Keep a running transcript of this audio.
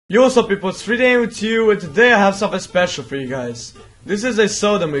Yo, what's up people, it's 3day with you, and today I have something special for you guys. This is a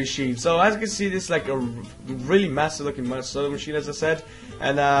soda machine. So as you can see, this is like a really massive looking soda machine, as I said.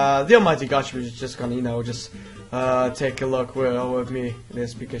 And the almighty Gotcha is just gonna, just take a look with me in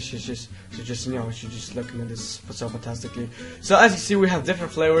this, because she's just looking at this so fantastically. So as you see, we have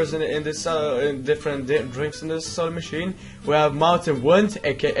different flavors in this different drinks in this soda machine. We have Mountain Wind,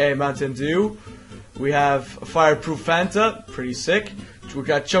 aka Mountain Dew. We have Fireproof Fanta, pretty sick. We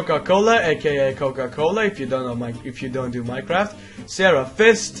got Coca-Cola, aka Coca-Cola, if you don't do Minecraft. Sierra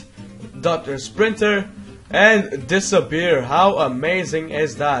Fist, Dr. Sprinter, and Disappear. How amazing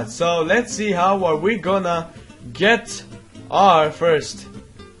is that? So let's see how are we gonna get our first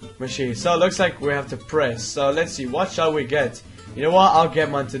machine. So it looks like we have to press. So let's see, what shall we get? You know what? I'll get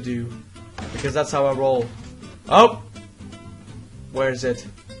Mountain Dew, because that's how I roll. Oh, where is it?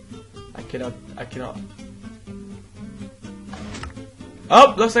 I cannot.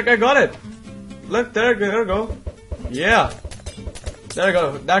 Oh, looks like I got it. Look, there we go. Yeah. There we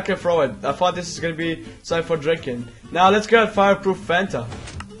go. Now I can throw it. I thought this is gonna be something for drinking. Now let's get Fireproof Fanta.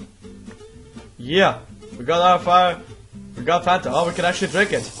 Yeah. We got Fanta. Oh, we can actually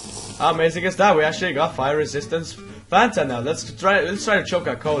drink it. How amazing is that? We actually got fire resistance Fanta now. Let's try the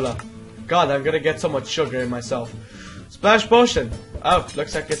Coca-Cola. God, I'm gonna get so much sugar in myself. Splash potion. Oh,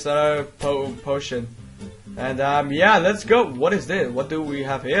 looks like it's a potion. And yeah, let's go. What is this? What do we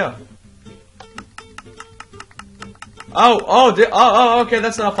have here? Oh, okay,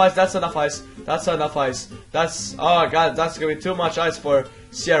 that's enough ice. Oh god, that's gonna be too much ice for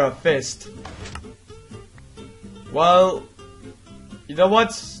Sierra Fist. Well, you know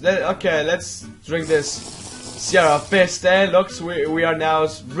what? Okay, let's drink this Sierra Fist. And looks, we are now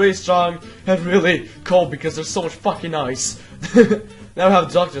really strong and really cold because there's so much fucking ice. Now we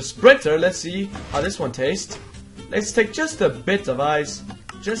have Dr. Sprinter. Let's see how this one tastes. Let's take just a bit of ice,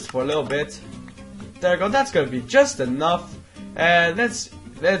 just for a little bit. There we go. That's gonna be just enough. And let's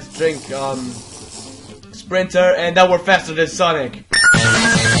drink Sprinter, and now we're faster than Sonic.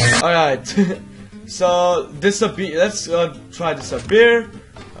 All right. So Disappear. Let's try Disappear.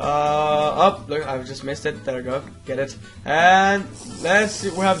 Oh, look, I just missed it. There we go. Get it. And let's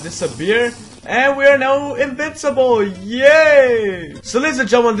see. We have Disappear. And we are now invincible! Yay! So ladies and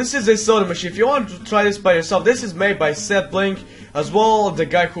gentlemen, this is a soda machine. If you want to try this by yourself, this is made by SethBling, as well the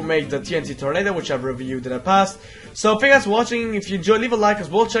guy who made the TNT Tornado, which I've reviewed in the past. So thank you guys for watching. If you enjoyed, leave a like as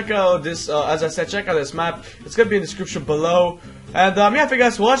well. Check out this, as I said, check out this map. It's gonna be in the description below. And yeah, thank you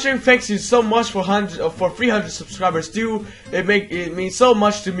guys for watching. Thanks you so much for 300 subscribers too. It means so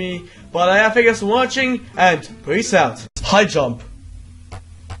much to me. But yeah, thank you guys for watching, and peace out. High jump.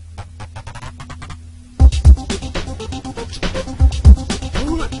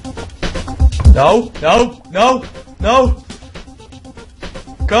 No.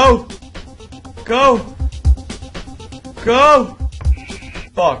 Go.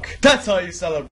 Fuck. That's how you celebrate.